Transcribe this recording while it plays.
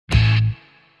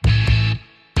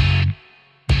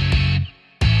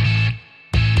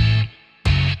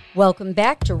Welcome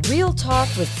back to Real Talk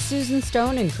with Susan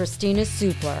Stone and Kristina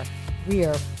Supler. We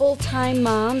are full-time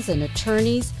moms and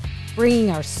attorneys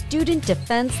bringing our student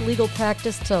defense legal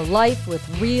practice to life with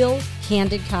real,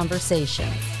 candid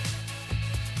conversations.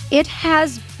 It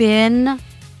has been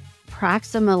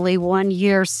approximately 1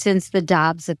 year since the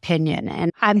Dobbs opinion,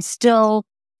 and I'm still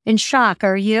in shock.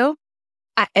 Are you?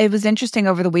 It was interesting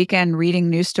over the weekend reading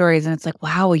news stories, and it's like,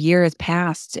 wow, a year has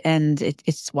passed, and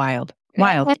it's wild.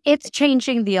 Wild. It's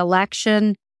changing the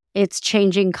election. It's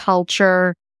changing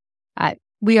culture.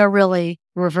 We are really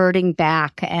reverting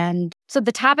back. And so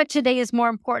the topic today is more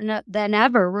important than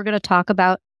ever. We're going to talk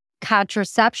about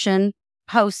contraception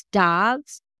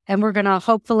post-Dobbs, and we're going to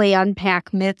hopefully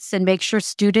unpack myths and make sure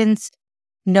students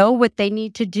know what they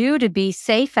need to do to be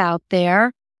safe out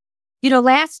there. You know,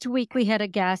 last week we had a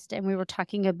guest and we were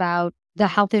talking about the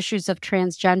health issues of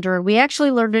transgender. We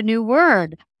actually learned a new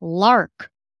word, LARC.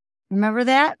 Remember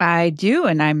that? I do,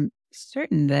 and I'm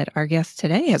certain that our guest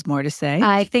today has more to say.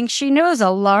 I think she knows a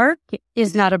LARC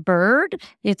is not a bird.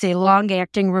 It's a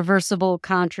long-acting reversible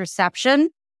contraception.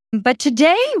 But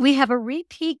today we have a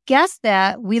repeat guest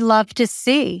that we love to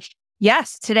see.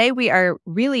 Yes, today we are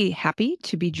really happy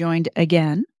to be joined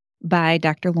again by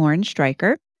Dr. Lauren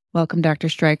Streicher. Welcome, Dr.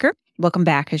 Streicher. Welcome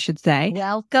back, I should say.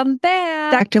 Welcome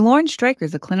back. Dr. Lauren Streicher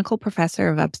is a clinical professor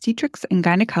of Obstetrics and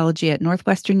Gynecology at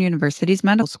Northwestern University's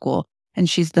Medical School, and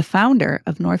she's the founder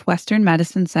of Northwestern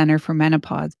Medicine Center for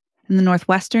Menopause and the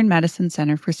Northwestern Medicine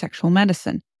Center for Sexual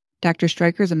Medicine. Dr.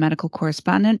 Streicher is a medical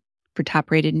correspondent for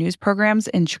top-rated news programs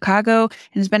in Chicago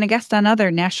and has been a guest on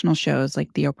other national shows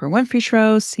like The Oprah Winfrey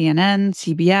Show, CNN,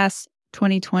 CBS,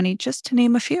 2020, just to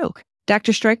name a few.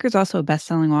 Dr. Streicher is also a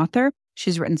best-selling author.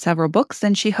 She's written several books,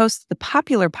 and she hosts the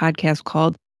popular podcast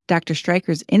called Dr.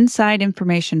 Streicher's Inside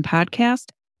Information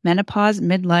Podcast, Menopause,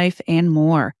 Midlife, and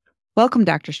more. Welcome,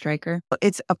 Dr. Streicher.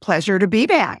 It's a pleasure to be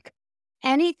back.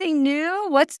 Anything new?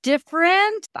 What's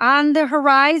different on the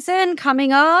horizon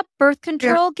coming up? Birth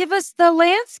control? Yeah. Give us the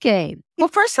landscape. Well,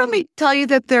 first, let me tell you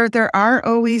that there are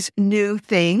always new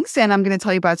things, and I'm going to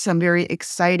tell you about some very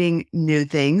exciting new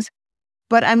things.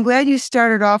 But I'm glad you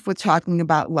started off with talking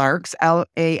about LARCs,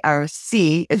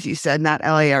 L-A-R-C, as you said, not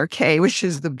L-A-R-K, which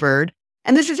is the bird.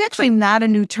 And this is actually not a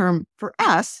new term for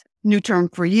us, new term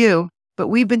for you, but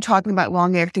we've been talking about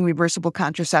long-acting reversible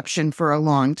contraception for a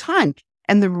long time.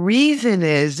 And the reason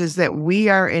is that we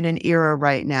are in an era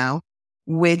right now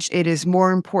which it is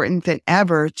more important than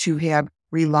ever to have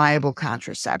reliable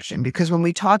contraception. Because when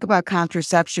we talk about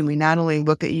contraception, we not only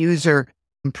look at user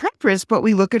preference, but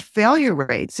we look at failure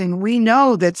rates. And we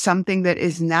know that something that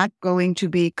is not going to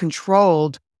be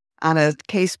controlled on a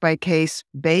case-by-case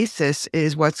basis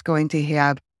is what's going to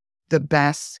have the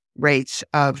best rates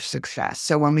of success.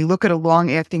 So when we look at a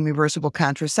long-acting reversible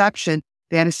contraception,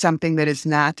 that is something that is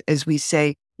not, as we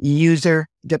say,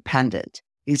 user-dependent.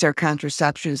 These are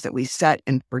contraceptions that we set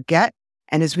and forget.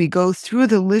 And as we go through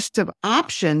the list of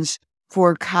options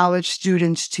for college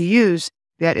students to use,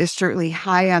 that is certainly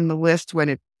high on the list when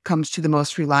it comes to the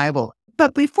most reliable.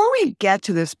 But before we get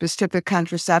to the specific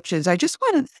contraceptions, I just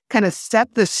want to kind of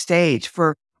set the stage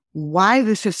for why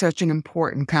this is such an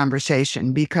important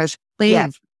conversation. Because, yeah,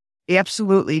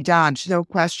 absolutely, Dobbs, no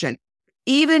question.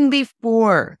 Even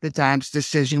before the Dobbs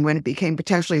decision, when it became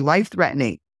potentially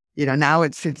life-threatening, you know, now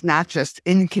it's not just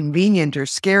inconvenient or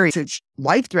scary, it's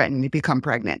life-threatening to become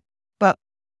pregnant. But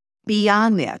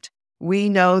beyond that, we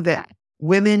know that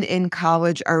women in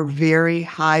college are very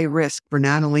high risk for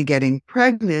not only getting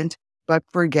pregnant, but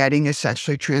for getting a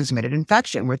sexually transmitted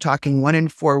infection. We're talking 1 in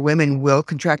 4 women will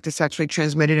contract a sexually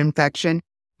transmitted infection.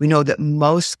 We know that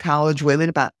most college women,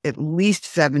 about at least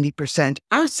 70%,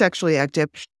 are sexually active.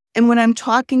 And when I'm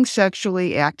talking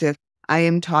sexually active, I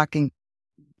am talking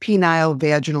penile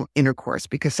vaginal intercourse,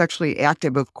 because sexually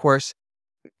active, of course,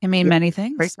 can mean many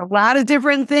things. A lot of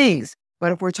different things.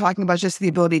 But if we're talking about just the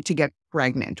ability to get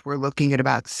pregnant, we're looking at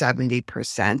about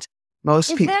 70%. Is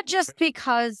that just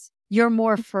because you're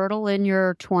more fertile in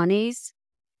your 20s?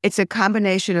 It's a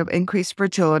combination of increased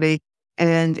fertility,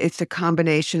 and it's a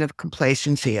combination of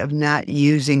complacency, of not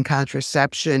using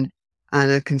contraception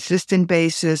on a consistent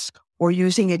basis or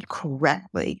using it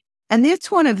correctly. And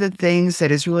that's one of the things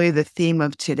that is really the theme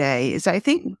of today, is I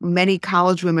think many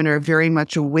college women are very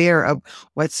much aware of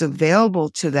what's available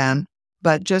to them.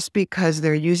 But just because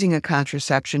they're using a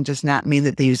contraception does not mean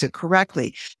that they use it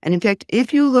correctly. And in fact,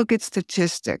 if you look at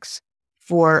statistics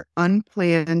for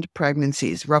unplanned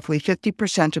pregnancies, roughly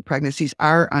 50% of pregnancies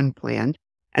are unplanned.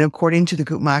 And according to the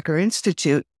Guttmacher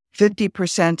Institute,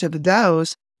 50% of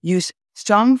those use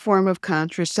some form of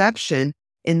contraception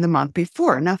in the month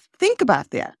before. Now, think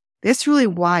about that. That's really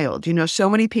wild. You know, so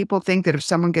many people think that if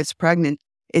someone gets pregnant,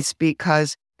 it's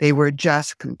because they were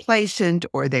just complacent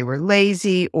or they were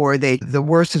lazy, or the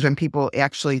worst is when people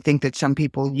actually think that some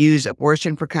people use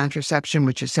abortion for contraception,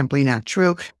 which is simply not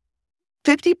true.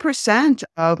 50%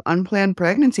 of unplanned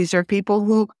pregnancies are people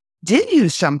who did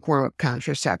use some form of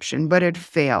contraception, but it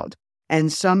failed.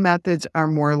 And some methods are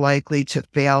more likely to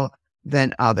fail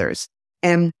than others.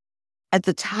 And at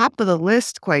the top of the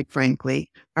list, quite frankly,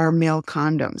 are male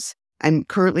condoms. I'm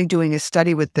currently doing a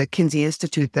study with the Kinsey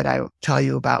Institute that I will tell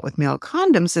you about with male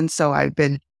condoms. And so I've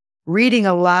been reading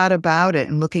a lot about it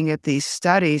and looking at these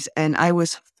studies. And I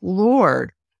was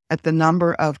floored at the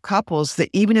number of couples that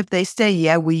even if they say,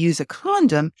 yeah, we use a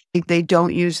condom, they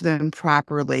don't use them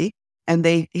properly. And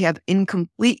they have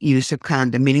incomplete use of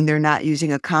condom, meaning they're not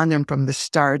using a condom from the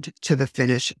start to the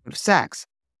finish of sex.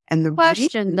 And the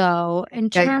question, though, in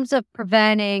terms of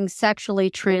preventing sexually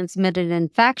transmitted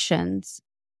infections,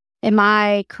 am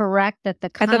I correct that the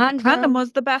condom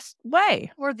was the best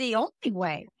way? Or the only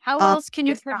way? How else can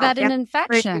you prevent an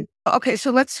infection? Okay,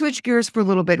 so let's switch gears for a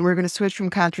little bit. We're going to switch from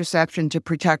contraception to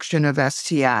protection of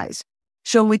STIs.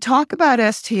 So when we talk about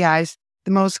STIs,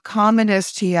 the most common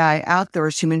STI out there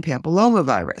is human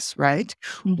papillomavirus, right?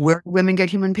 Mm-hmm. Where women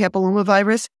get human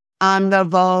papillomavirus? On the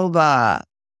vulva.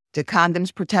 Do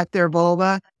condoms protect their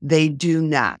vulva? They do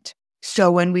not.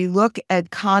 So when we look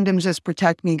at condoms as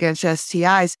protecting against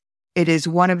STIs, it is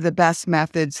one of the best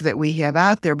methods that we have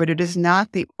out there, but it is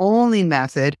not the only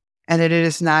method, and it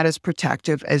is not as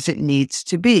protective as it needs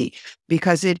to be,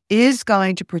 because it is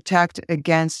going to protect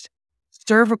against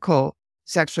cervical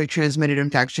sexually transmitted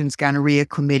infections, gonorrhea,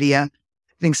 chlamydia,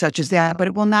 things such as that, but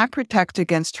it will not protect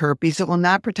against herpes. It will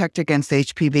not protect against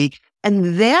HPV.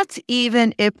 And that's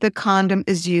even if the condom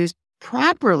is used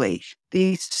properly.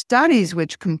 These studies,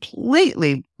 which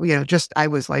completely, I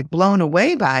was like blown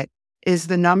away by, is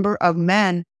the number of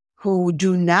men who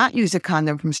do not use a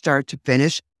condom from start to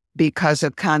finish because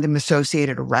of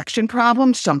condom-associated erection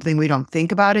problems, something we don't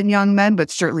think about in young men, but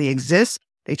certainly exists.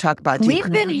 They talk about... We've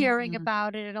been hearing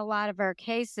about it in a lot of our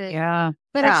cases. Yeah.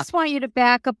 But I just want you to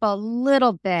back up a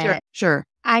little bit. Sure.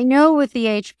 I know with the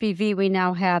HPV, we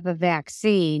now have a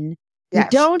vaccine. Yes.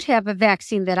 We don't have a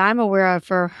vaccine that I'm aware of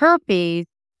for herpes.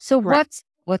 So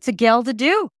what's a gal to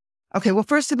do? Okay, well,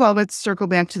 first of all, let's circle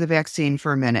back to the vaccine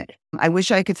for a minute. I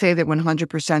wish I could say that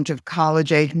 100% of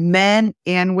college-age men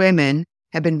and women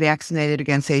have been vaccinated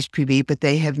against HPV, but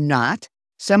they have not.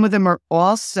 Some of them are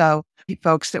also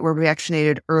folks that were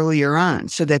vaccinated earlier on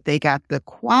so that they got the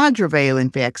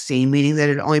quadrivalent vaccine, meaning that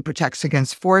it only protects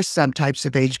against 4 subtypes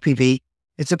of HPV,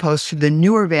 as opposed to the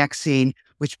newer vaccine,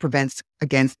 which prevents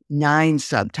against 9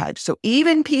 subtypes. So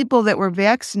even people that were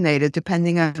vaccinated,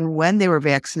 depending on when they were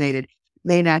vaccinated,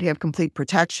 may not have complete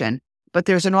protection. But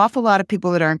there's an awful lot of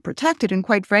people that aren't protected. And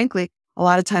quite frankly, a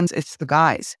lot of times it's the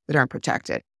guys that aren't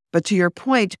protected. But to your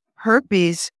point,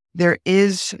 herpes, there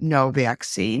is no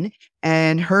vaccine.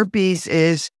 And herpes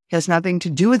has nothing to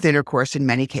do with intercourse in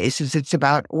many cases. It's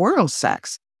about oral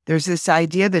sex. There's this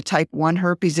idea that type 1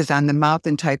 herpes is on the mouth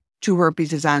and type 2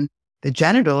 herpes is on the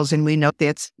genitals. And we know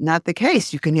that's not the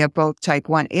case. You can have both type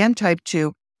 1 and type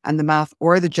 2 on the mouth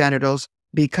or the genitals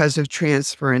because of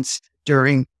transference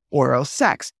during oral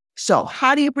sex. So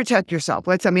how do you protect yourself?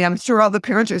 I'm sure all the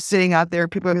parents are sitting out there.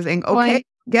 People are saying, okay,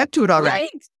 get to it already.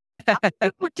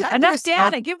 Enough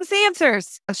data. Give us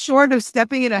answers. Short of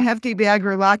stepping in a hefty bag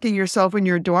or locking yourself in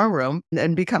your dorm room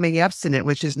and becoming abstinent,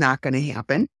 which is not going to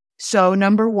happen. So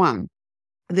number 1,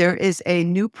 there is a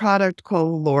new product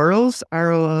called Lorals,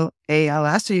 ROALS.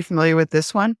 Are you familiar with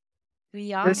this one?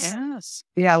 Yes.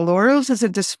 Yeah, Lorals is a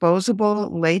disposable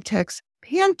latex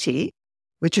panty,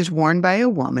 which is worn by a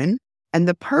woman. And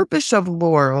the purpose of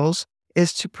Lorals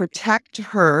is to protect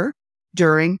her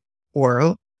during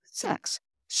oral sex.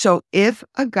 So if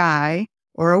a guy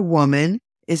or a woman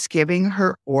is giving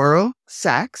her oral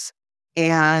sex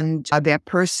and that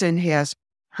person has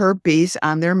herpes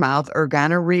on their mouth or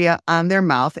gonorrhea on their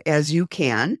mouth, as you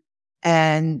can,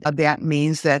 and that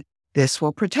means that this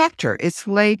will protect her. It's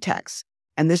latex.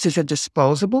 And this is a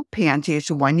disposable panty. It's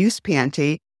a one-use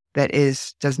panty that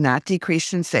does not decrease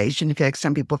sensation. In fact,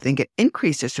 some people think it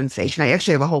increases sensation. I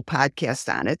actually have a whole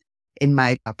podcast on it in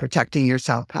my Protecting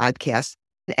Yourself podcast.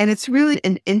 And it's really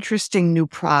an interesting new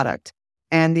product.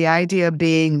 And the idea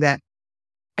being that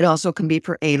it also can be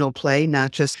for anal play,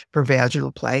 not just for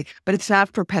vaginal play, but it's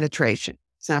not for penetration.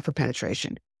 It's not for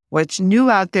penetration. What's new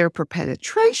out there for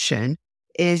penetration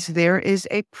is there is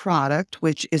a product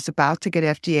which is about to get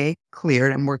FDA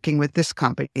cleared. I'm working with this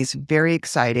company. It's very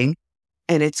exciting.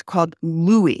 And it's called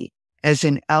LUWI, as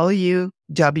in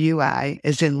LUWI,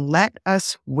 as in let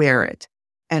us wear it.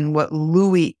 And what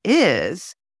LUWI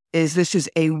is is this is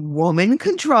a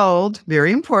woman-controlled,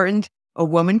 very important, a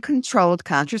woman-controlled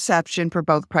contraception for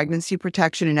both pregnancy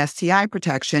protection and STI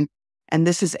protection. And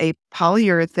this is a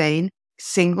polyurethane,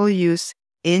 single-use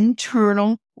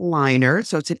internal liner.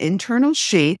 So it's an internal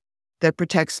sheet that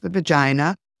protects the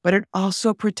vagina, but it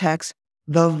also protects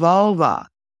the vulva.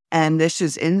 And this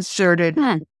is inserted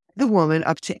the woman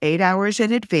up to 8 hours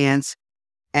in advance,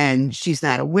 and she's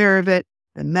not aware of it.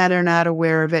 The men are not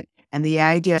aware of it. And the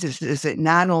idea is that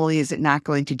not only is it not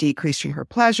going to decrease her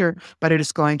pleasure, but it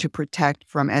is going to protect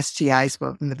from STIs,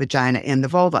 both in the vagina and the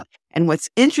vulva. And what's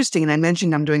interesting, and I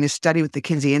mentioned I'm doing a study with the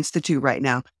Kinsey Institute right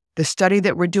now. The study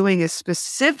that we're doing is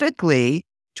specifically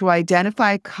to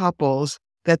identify couples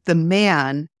that the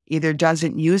man either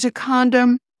doesn't use a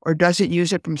condom or doesn't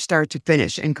use it from start to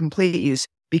finish in complete use,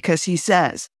 because he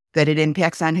says that it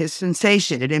impacts on his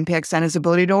sensation. It impacts on his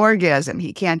ability to orgasm.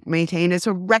 He can't maintain his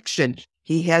erection.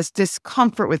 He has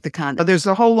discomfort with the condom. There's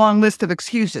a whole long list of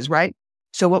excuses, right?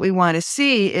 So what we want to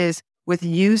see is, with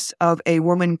use of a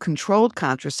woman-controlled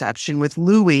contraception with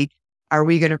LUWI, are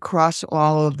we going to cross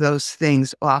all of those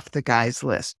things off the guy's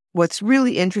list? What's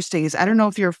really interesting is, I don't know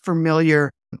if you're familiar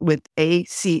with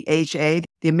ACHA,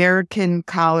 the American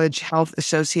College Health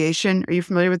Association. Are you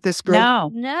familiar with this group?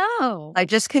 No. I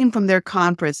just came from their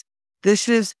conference. This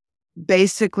is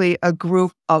basically a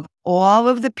group of all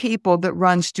of the people that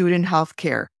run student health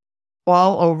care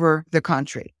all over the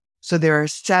country. So there are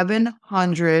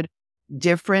 700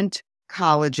 different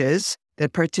colleges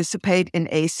that participate in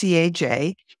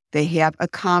ACHA. They have a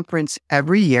conference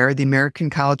every year, the American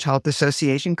College Health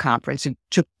Association conference. It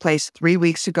took place 3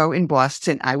 weeks ago in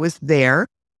Boston. I was there.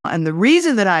 And the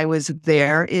reason that I was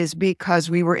there is because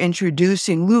we were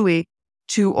introducing LUWI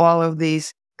to all of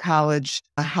these college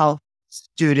health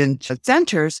student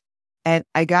centers. And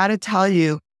I got to tell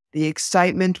you, the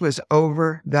excitement was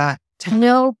over the top.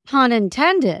 No pun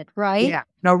intended, right? Yeah.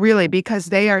 No, really, because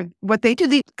they are, what they do,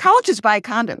 the colleges buy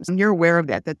condoms. And you're aware of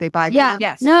that they buy Yeah. condoms.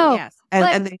 Yes. No. Yes.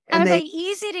 Are they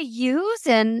easy to use?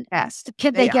 And yes,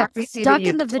 can they get are easy to stuck in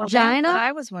use. the Well, vagina? that's what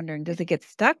I was wondering. Does it get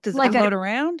stuck? Does Like it a- float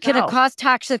around? Can it cause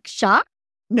toxic shock?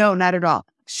 No, not at all.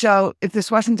 So if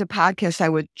this wasn't a podcast, I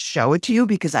would show it to you,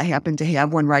 because I happen to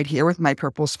have one right here with my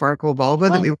purple sparkle vulva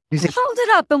that we were using. Hold it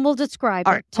up and we'll describe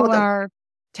All it right, to hold on. our.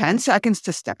 10 seconds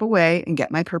to step away and get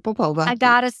my purple vulva. I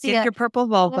gotta see Get it. your purple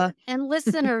vulva. And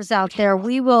listeners out there,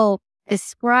 we will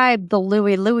describe the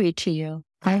LUWI to you.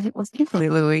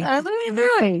 Louie.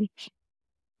 LUWI.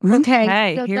 Okay.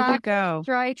 Hey, so here we Dr. go.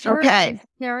 Streicher Okay. is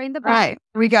carrying the All right,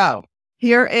 here we go.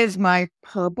 Here is my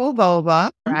purple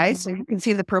vulva, right? So you can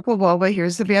see the purple vulva.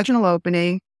 Here's the vaginal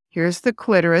opening. Here's the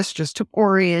clitoris, just to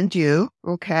orient you,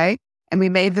 okay? And we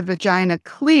made the vagina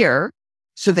clear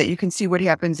so that you can see what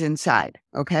happens inside,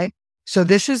 okay? So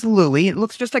this is LUWI. It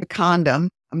looks just like a condom,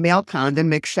 a male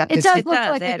condom, except It it's does it- look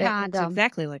like a It looks condom.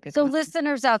 exactly like a So condom.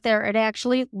 listeners out there, it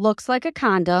actually looks like a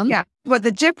condom. Yeah. Well,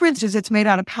 the difference is it's made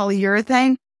out of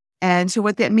polyurethane. And so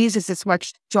what that means is it's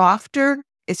much softer.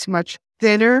 It's much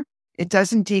thinner. It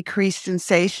doesn't decrease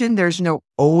sensation. There's no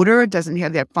odor. It doesn't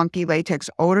have that funky latex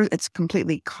odor. It's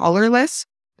completely colorless.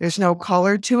 There's no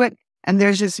color to it. And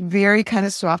there's this very kind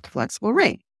of soft, flexible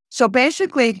ring. So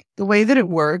basically, the way that it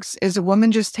works is a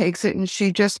woman just takes it and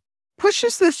she just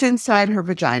pushes this inside her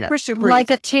vagina. Like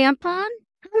a tampon?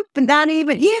 But not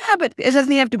even, yeah, but it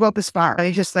doesn't have to go up as far.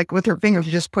 It's just like with her finger,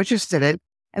 she just pushes it in.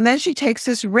 And then she takes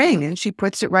this ring and she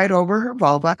puts it right over her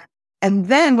vulva. And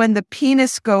then when the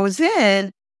penis goes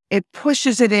in, it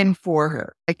pushes it in for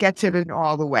her. It gets it in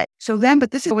all the way. So then,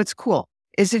 but this is what's cool,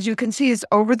 is that you can see it's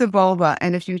over the vulva.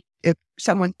 And if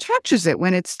someone touches it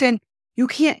when it's thin,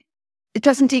 it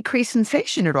doesn't decrease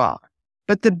sensation at all.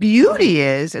 But the beauty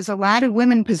is a lot of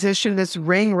women position this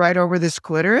ring right over this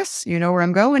clitoris. You know where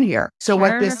I'm going here. So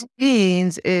what this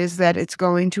means is that it's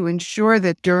going to ensure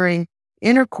that during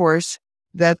intercourse,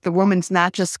 that the woman's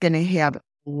not just going to have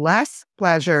less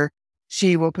pleasure,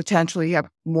 she will potentially have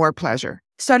more pleasure.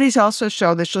 Studies also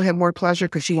show that she'll have more pleasure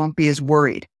because she won't be as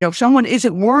worried. If someone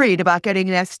isn't worried about getting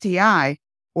an STI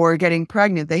or getting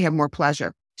pregnant, they have more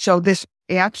pleasure. So this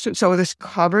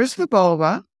covers the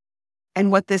vulva.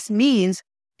 And what this means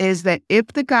is that if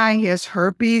the guy has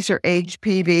herpes or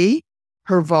HPV,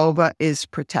 her vulva is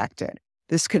protected.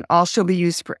 This can also be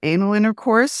used for anal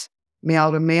intercourse,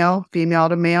 male to male, female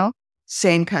to male,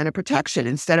 same kind of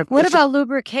protection. What about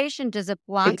lubrication? Does it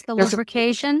block the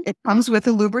lubrication? It comes with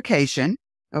a lubrication.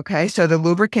 Okay. So the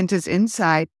lubricant is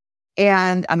inside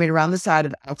and around the side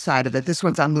of the outside of it. This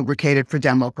one's unlubricated for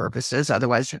demo purposes.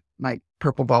 Otherwise my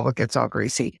purple vulva gets all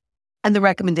greasy. And the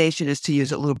recommendation is to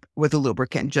use it with a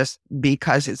lubricant just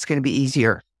because it's going to be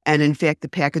easier. And in fact, the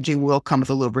packaging will come with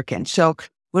a lubricant. So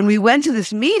when we went to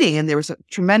this meeting, and there was a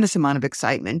tremendous amount of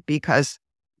excitement because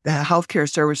the healthcare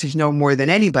services know more than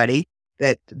anybody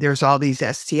that there's all these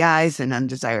STIs and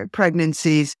undesired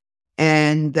pregnancies,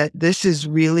 and that this is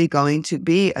really going to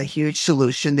be a huge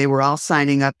solution. They were all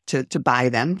signing up to buy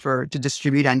them to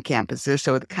distribute on campuses.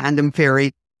 So the condom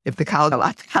ferry, if a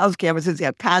lot of college campuses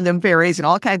have condom ferries and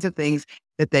all kinds of things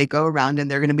that they go around, and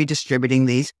they're going to be distributing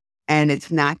these. And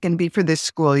it's not going to be for this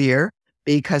school year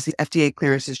because the FDA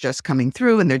clearance is just coming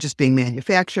through and they're just being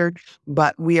manufactured.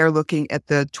 But we are looking at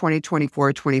the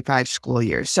 2024-25 school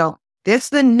year. So that's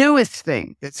the newest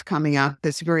thing that's coming out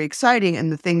that's very exciting.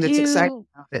 And the thing that's exciting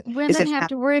about it is women have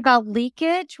to worry about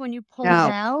leakage when you pull it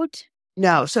out?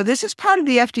 No. So this is part of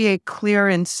the FDA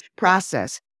clearance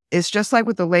process. It's just like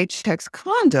with the latex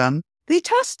condom, they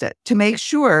test it to make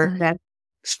sure that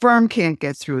sperm can't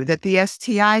get through, that the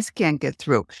STIs can't get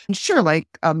through. And sure, like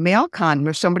a male condom,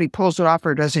 if somebody pulls it off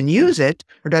or doesn't use it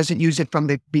from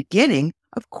the beginning,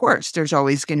 of course, there's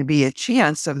always going to be a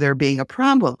chance of there being a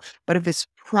problem. But if it's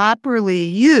properly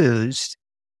used,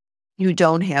 you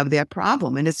don't have that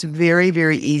problem. And it's very,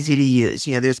 very easy to use.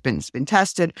 It's been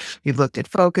tested. We've looked at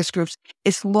focus groups.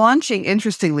 It's launching,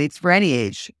 interestingly, it's for any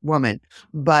age woman,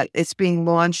 but it's being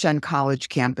launched on college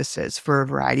campuses for a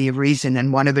variety of reasons.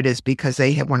 And one of it is because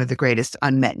they have one of the greatest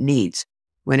unmet needs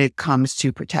when it comes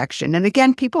to protection. And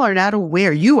again, people are not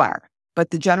aware, you are,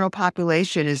 but the general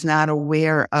population is not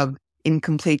aware of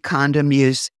incomplete condom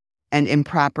use and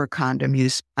improper condom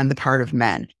use on the part of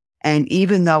men. And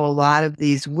even though a lot of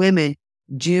these women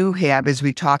do have, as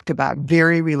we talked about,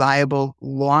 very reliable,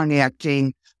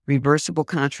 long-acting, reversible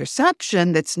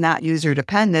contraception that's not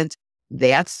user-dependent,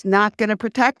 that's not going to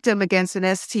protect them against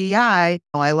an STI.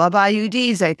 I love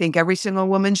IUDs. I think every single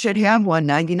woman should have one,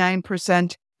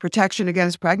 99% protection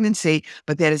against pregnancy,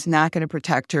 but that is not going to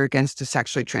protect her against a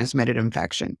sexually transmitted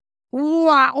infection.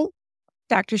 Wow.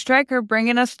 Dr. Streicher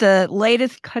bringing us the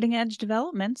latest cutting-edge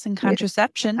developments in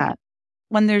contraception.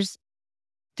 When there's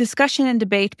discussion and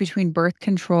debate between birth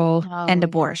control and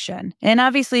abortion. And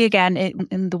obviously, again,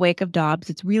 in the wake of Dobbs,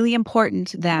 it's really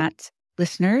important that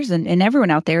listeners and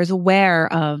everyone out there is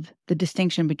aware of the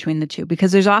distinction between the two,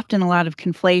 because there's often a lot of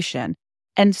conflation.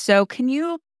 And so can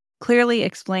you clearly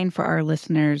explain for our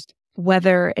listeners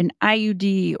whether an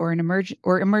IUD or an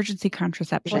emergency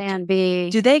contraception, Plan B,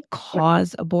 do they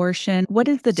cause abortion? What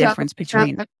is the difference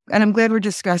between? And I'm glad we're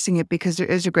discussing it because there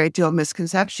is a great deal of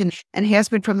misconception and has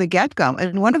been from the get-go.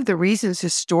 And one of the reasons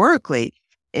historically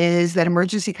is that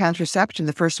emergency contraception,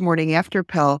 the first morning after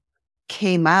pill,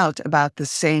 came out about the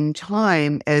same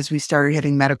time as we started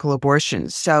having medical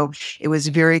abortions. So it was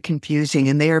very confusing,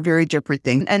 and they are very different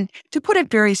things. And to put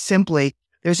it very simply,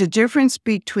 there's a difference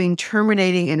between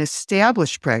terminating an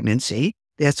established pregnancy,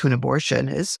 that's when abortion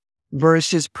is,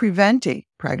 versus preventing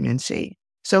pregnancy.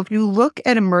 So if you look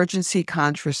at emergency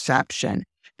contraception,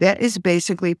 that is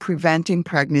basically preventing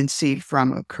pregnancy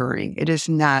from occurring. It is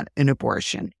not an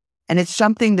abortion. And it's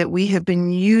something that we have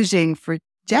been using for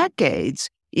decades,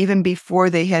 even before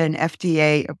they had an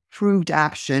FDA-approved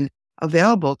option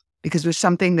available, because it was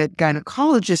something that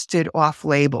gynecologists did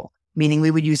off-label, meaning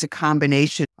we would use a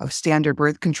combination of standard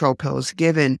birth control pills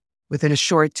given within a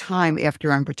short time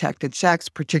after unprotected sex,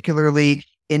 particularly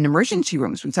in emergency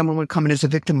rooms when someone would come in as a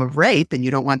victim of rape and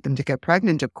you don't want them to get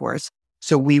pregnant, of course.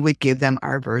 So we would give them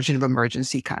our version of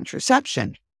emergency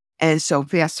contraception. And so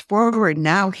fast forward,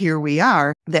 now here we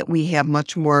are that we have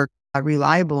much more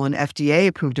reliable and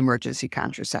FDA-approved emergency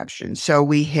contraception. So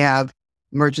we have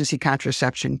emergency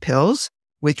contraception pills,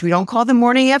 which we don't call them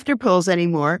morning after pills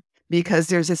anymore, because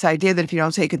there's this idea that if you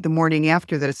don't take it the morning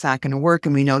after, that it's not going to work.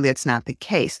 And we know that's not the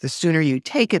case. The sooner you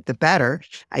take it, the better,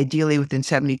 ideally within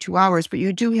 72 hours. But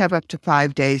you do have up to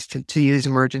 5 days to use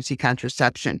emergency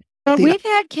contraception. But we've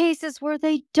had cases where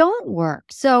they don't work.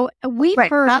 So we've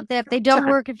heard that they don't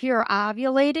work if you're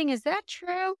ovulating. Is that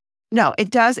true? No, it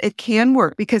does. It can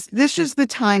work because this is the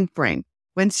time frame.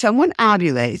 When someone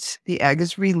ovulates, the egg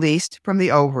is released from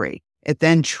the ovary. It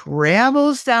then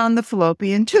travels down the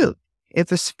fallopian tube. If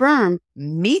the sperm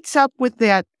meets up with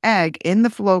that egg in the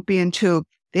fallopian tube,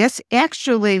 that's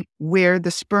actually where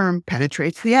the sperm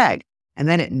penetrates the egg. And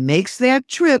then it makes that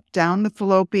trip down the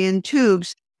fallopian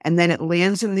tubes, and then it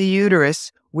lands in the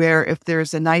uterus, where if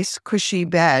there's a nice cushy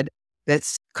bed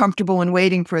that's comfortable and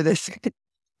waiting for this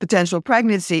potential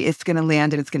pregnancy, it's going to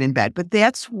land and it's going to embed. But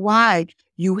that's why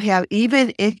you have,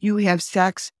 even if you have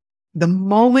sex the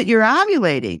moment you're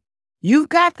ovulating, you've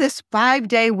got this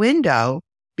 5-day window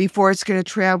before it's going to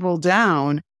travel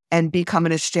down and become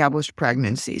an established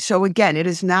pregnancy. So again, it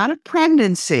is not a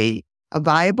pregnancy, a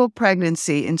viable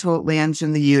pregnancy, until it lands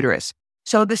in the uterus.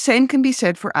 So the same can be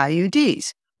said for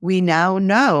IUDs. We now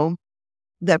know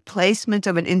the placement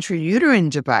of an intrauterine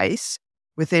device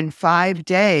within 5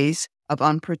 days of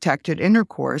unprotected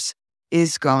intercourse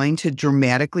is going to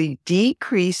dramatically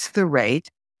decrease the rate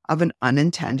of an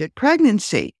unintended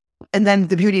pregnancy. And then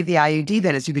the beauty of the IUD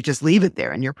then is you could just leave it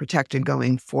there and you're protected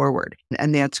going forward.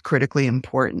 And that's critically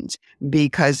important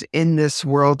because in this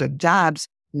world of jobs,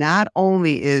 not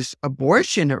only is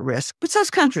abortion at risk, but so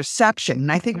is contraception.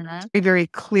 And I think it's very, very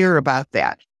clear about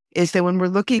that, is that when we're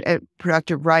looking at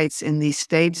reproductive rights in these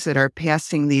states that are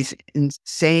passing these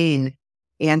insane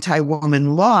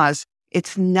anti-woman laws,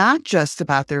 it's not just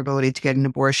about their ability to get an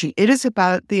abortion. It is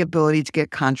about the ability to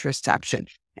get contraception.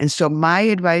 And so my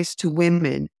advice to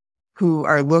women who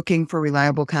are looking for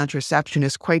reliable contraception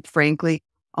is, quite frankly,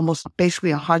 almost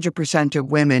basically 100%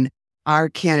 of women are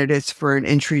candidates for an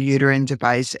intrauterine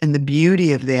device. And the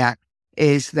beauty of that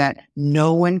is that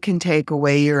no one can take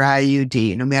away your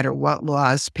IUD, no matter what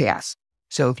laws pass.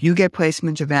 So if you get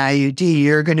placement of an IUD,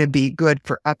 you're going to be good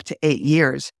for up to 8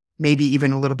 years, maybe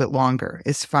even a little bit longer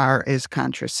as far as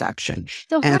contraception.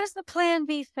 So how does the plan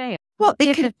B fail? Well,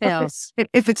 if it fails?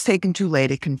 If it's taken too late,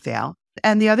 it can fail.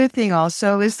 And the other thing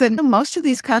also is that most of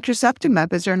these contraceptive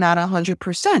methods are not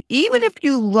 100%. Even if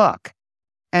you look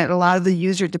at a lot of the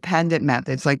user-dependent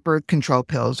methods like birth control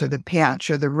pills or the patch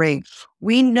or the ring,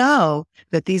 we know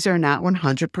that these are not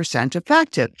 100%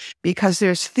 effective because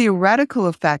there's theoretical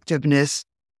effectiveness,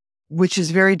 which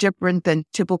is very different than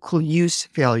typical use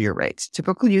failure rates.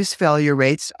 Typical use failure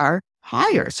rates are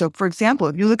higher. So, for example,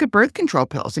 if you look at birth control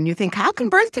pills and you think, how can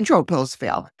birth control pills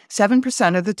fail?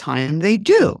 7% of the time they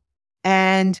do.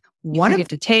 And you have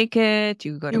to take it,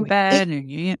 you go to bed.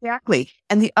 Exactly.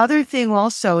 And the other thing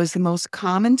also is the most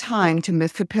common time to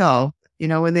miss a pill. You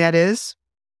know when that is?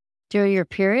 During your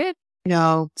period?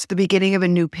 No, it's the beginning of a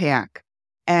new pack.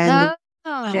 And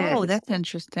oh, that's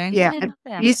interesting. Yeah. And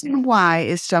the reason why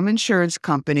is some insurance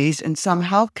companies and some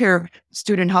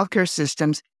student healthcare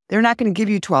systems, they're not going to give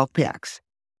you 12 packs.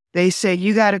 They say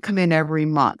you got to come in every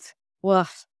month. Well,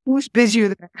 who's busier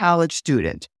than a college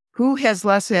student? Who has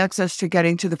less access to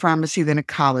getting to the pharmacy than a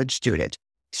college student?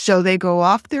 So they go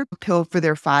off their pill for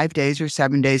their 5 days or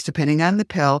 7 days, depending on the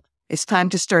pill. It's time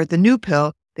to start the new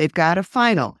pill. They've got a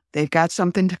final. They've got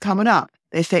something coming up.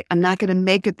 They say, I'm not going to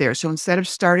make it there. So instead of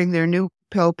starting their new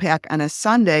pill pack on a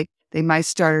Sunday, they might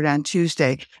start it on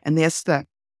Tuesday. And that's the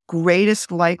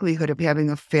greatest likelihood of having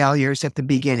a failures at the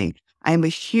beginning. I am a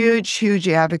huge, huge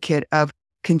advocate of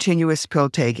continuous pill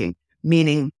taking,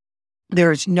 meaning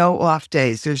there's no off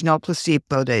days. There's no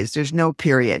placebo days. There's no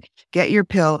period. Get your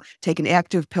pill, take an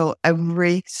active pill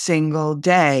every single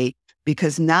day,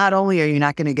 because not only are you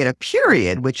not going to get a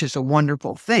period, which is a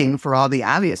wonderful thing for all the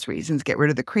obvious reasons, get rid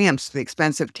of the cramps, the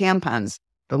expensive tampons.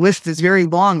 The list is very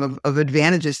long of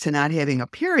advantages to not having a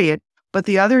period. But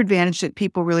the other advantage that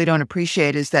people really don't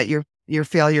appreciate is that your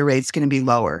failure rate's going to be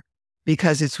lower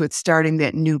because it's with starting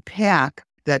that new pack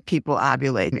that people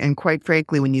ovulate. And quite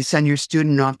frankly, when you send your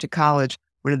student off to college,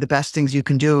 one of the best things you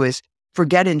can do is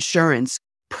forget insurance,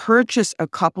 purchase a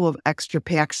couple of extra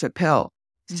packs of pill,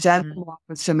 send them off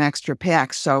with some extra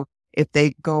packs. So if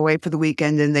they go away for the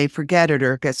weekend and they forget it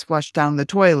or it gets flushed down the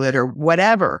toilet or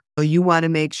whatever, you want to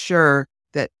make sure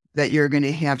that you're going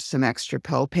to have some extra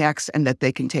pill packs and that they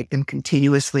can take them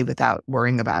continuously without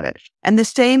worrying about it. And the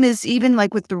same is even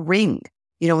like with the ring.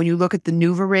 You know, when you look at the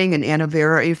NuvaRing and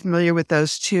Annovera, are you familiar with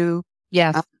those two?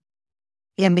 Yes.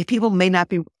 People may not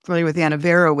be familiar with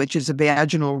Annovera, which is a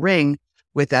vaginal ring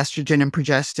with estrogen and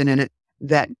progestin in it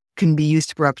that can be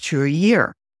used for up to a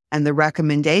year. And the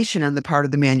recommendation on the part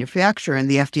of the manufacturer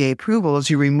and the FDA approval is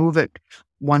you remove it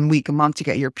 1 week a month to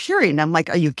get your period. And I'm like,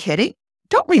 are you kidding?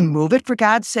 Don't remove it, for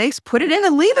God's sakes. Put it in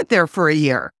and leave it there for a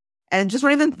year. And just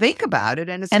don't even think about it.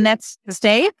 And that's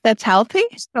safe? That's healthy?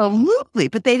 Absolutely.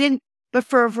 But they didn't. But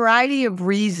for a variety of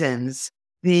reasons,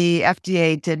 the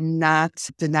FDA did not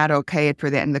okay it for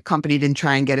that. And the company didn't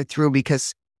try and get it through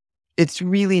because it's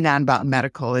really not about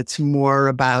medical. It's more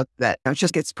about that.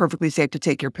 It's perfectly safe to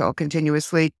take your pill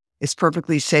continuously. It's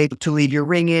perfectly safe to leave your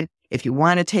ring in. If you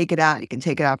want to take it out, you can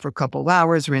take it out for a couple of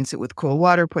hours, rinse it with cool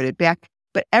water, put it back.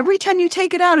 But every time you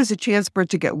take it out is a chance for it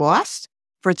to get lost,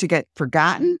 for it to get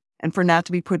forgotten, and for not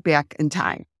to be put back in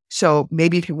time. So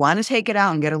maybe if you want to take it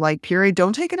out and get a light period,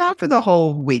 don't take it out for the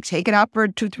whole week. Take it out for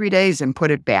 2-3 days and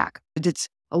put it back. It's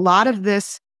a lot of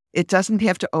this. It doesn't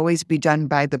have to always be done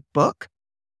by the book.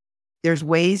 There's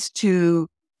ways to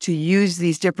use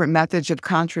these different methods of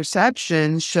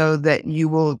contraception so that you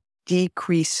will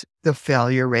decrease the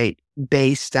failure rate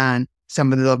based on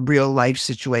some of the real life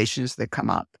situations that come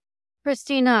up.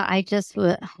 Kristina, I just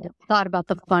thought about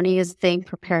the funniest thing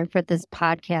preparing for this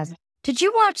podcast. Did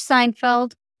you watch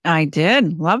Seinfeld? I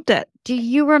did. Loved it. Do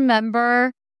you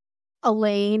remember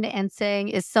Elaine and saying,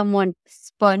 is someone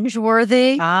sponge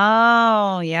worthy?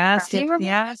 Oh, yes. Do you remember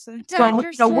Yes.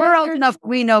 So we're old enough,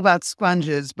 we know about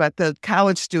sponges, but the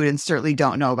college students certainly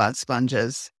don't know about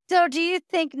sponges. So do you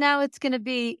think now it's going to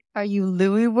be, are you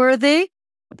LUWI worthy?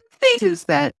 The thing is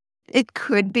that it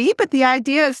could be, but the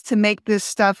idea is to make this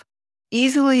stuff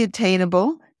easily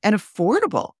attainable and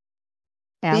affordable.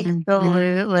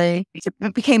 Absolutely.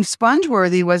 It became sponge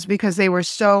worthy was because they were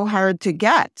so hard to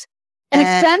get. And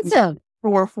expensive.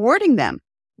 For affording them.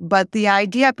 But the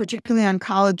idea, particularly on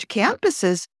college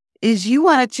campuses, is you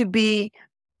want it to be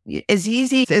as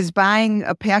easy as buying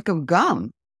a pack of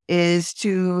gum, is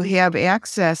to have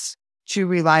access to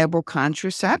reliable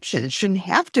contraception. It shouldn't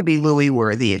have to be LUWI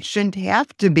worthy. It shouldn't have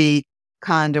to be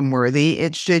condom worthy.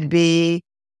 It should be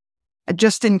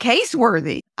just in case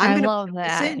worthy. I love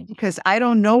that. Because I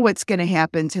don't know what's going to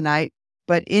happen tonight.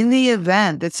 But in the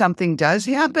event that something does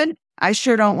happen, I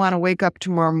sure don't want to wake up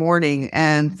tomorrow morning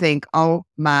and think, oh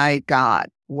my God,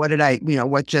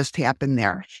 what just happened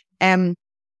there? And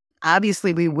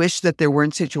obviously we wish that there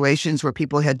weren't situations where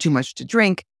people had too much to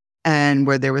drink and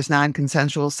where there was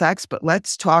non-consensual sex, but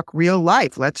let's talk real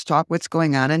life. Let's talk what's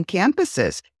going on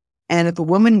campuses. And if a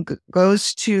woman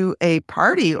goes to a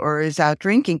party or is out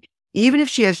drinking, even if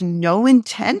she has no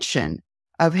intention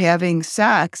of having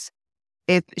sex,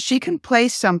 if she can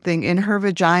place something in her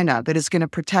vagina that is going to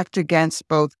protect against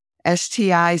both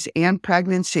STIs and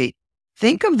pregnancy,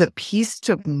 think of the peace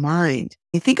of mind.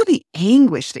 Think of the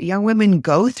anguish that young women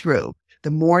go through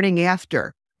the morning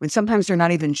after, when sometimes they're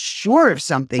not even sure if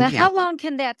something But how long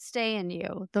can that stay in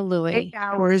you, the LUWI? 8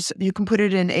 hours. You can put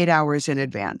it in 8 hours in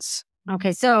advance.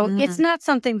 Okay, so it's not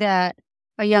something that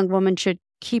a young woman should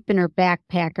keep in her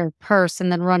backpack or purse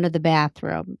and then run to the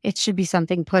bathroom. It should be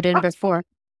something put in before.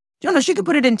 No, she could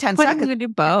put it in 10 seconds. You can do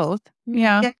both.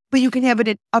 Yeah. But you can have it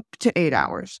in up to 8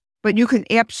 hours. But you can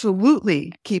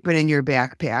absolutely keep it in your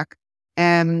backpack,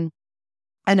 and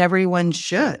everyone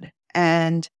should.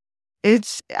 And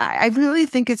I really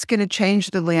think it's going to change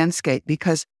the landscape,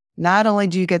 because not only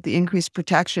do you get the increased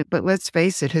protection, but let's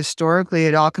face it, historically,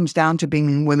 it all comes down to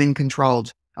being women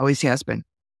controlled. Always has been.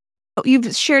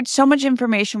 You've shared so much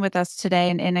information with us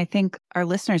today, and I think our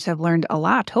listeners have learned a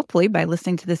lot, hopefully, by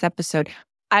listening to this episode.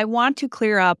 I want to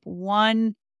clear up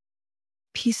one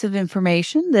piece of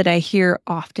information that I hear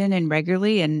often and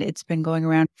regularly, and it's been going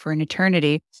around for an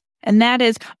eternity. And that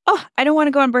is, I don't want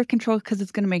to go on birth control because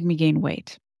it's going to make me gain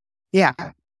weight. Yeah.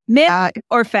 Myth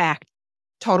or fact?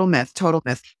 Total myth, total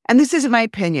myth. And this isn't my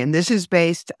opinion. This is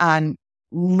based on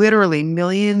literally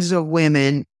millions of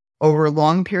women over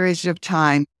long periods of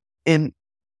time in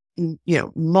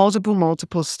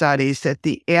multiple studies, that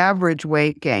the average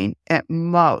weight gain at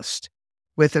most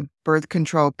with a birth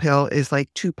control pill is like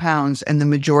 2 pounds, and the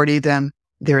majority of them,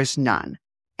 there is none.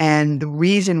 And the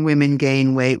reason women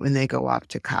gain weight when they go off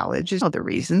to college is other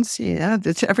reasons. Yeah,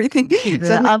 that's everything.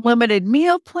 The unlimited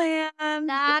meal plan,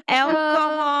 Not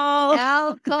alcohol.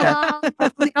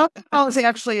 Alcohol is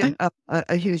actually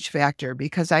a huge factor,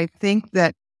 because I think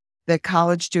that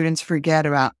college students forget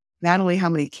about not only how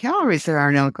many calories there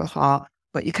are in alcohol,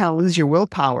 but you kind of lose your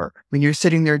willpower when you're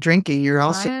sitting there drinking. You're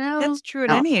also That's true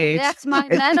at any age. That's my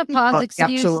menopause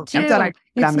excuse absolutely. too.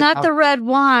 It's not the red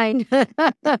wine.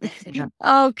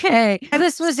 Okay,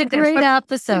 this was a great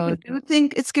episode. Do you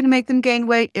think it's going to make them gain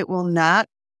weight? It will not.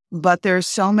 But there's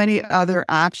so many other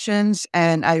options,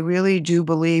 and I really do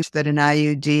believe that an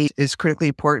IUD is critically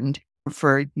important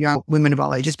for young women of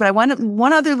all ages. But I wanted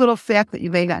one other little fact that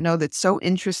you may not know that's so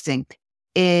interesting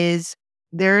is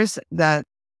there's the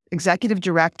executive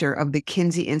director of the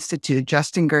Kinsey Institute,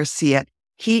 Justin Garcia.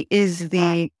 He is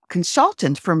the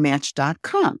consultant for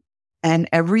Match.com. And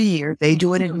every year they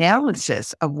do an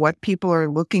analysis of what people are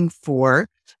looking for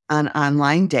on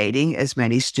online dating, as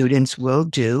many students will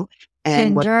do.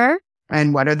 And Tinder.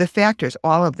 What are the factors?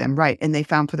 All of them, right. And they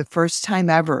found for the first time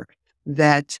ever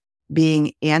that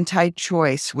being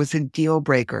anti-choice was a deal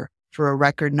breaker for a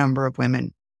record number of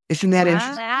women. Isn't that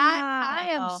interesting? I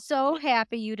am so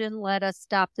happy you didn't let us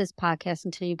stop this podcast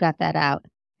until you got that out.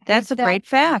 That's a great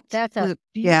fact. That's a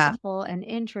beautiful and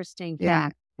interesting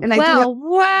fact. And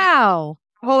wow.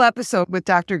 A whole episode with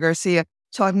Dr. Garcia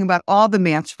talking about all the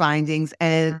match findings,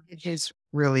 and it is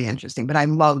really interesting. But I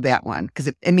love that one because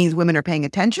it means women are paying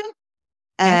attention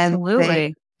and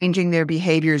absolutely changing their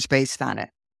behaviors based on it.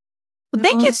 Well,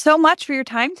 thank you so much for your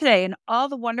time today and all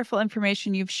the wonderful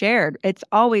information you've shared. It's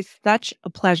always such a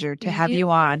pleasure to have you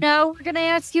on. No, we're going to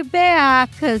ask you back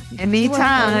because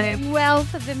anytime.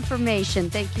 Wealth of information.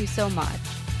 Thank you so much.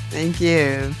 Thank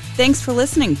you. Thanks for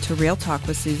listening to Real Talk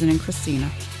with Susan and Kristina.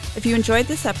 If you enjoyed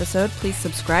this episode, please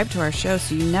subscribe to our show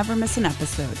so you never miss an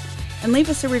episode. And leave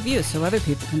us a review so other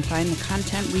people can find the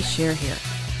content we share here.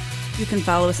 You can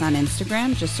follow us on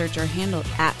Instagram. Just search our handle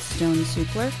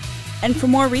 @StoneSupler. And for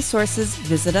more resources,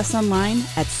 visit us online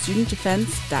at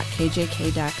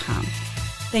studentdefense.kjk.com.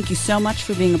 Thank you so much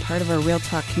for being a part of our Real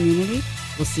Talk community.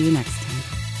 We'll see you next time.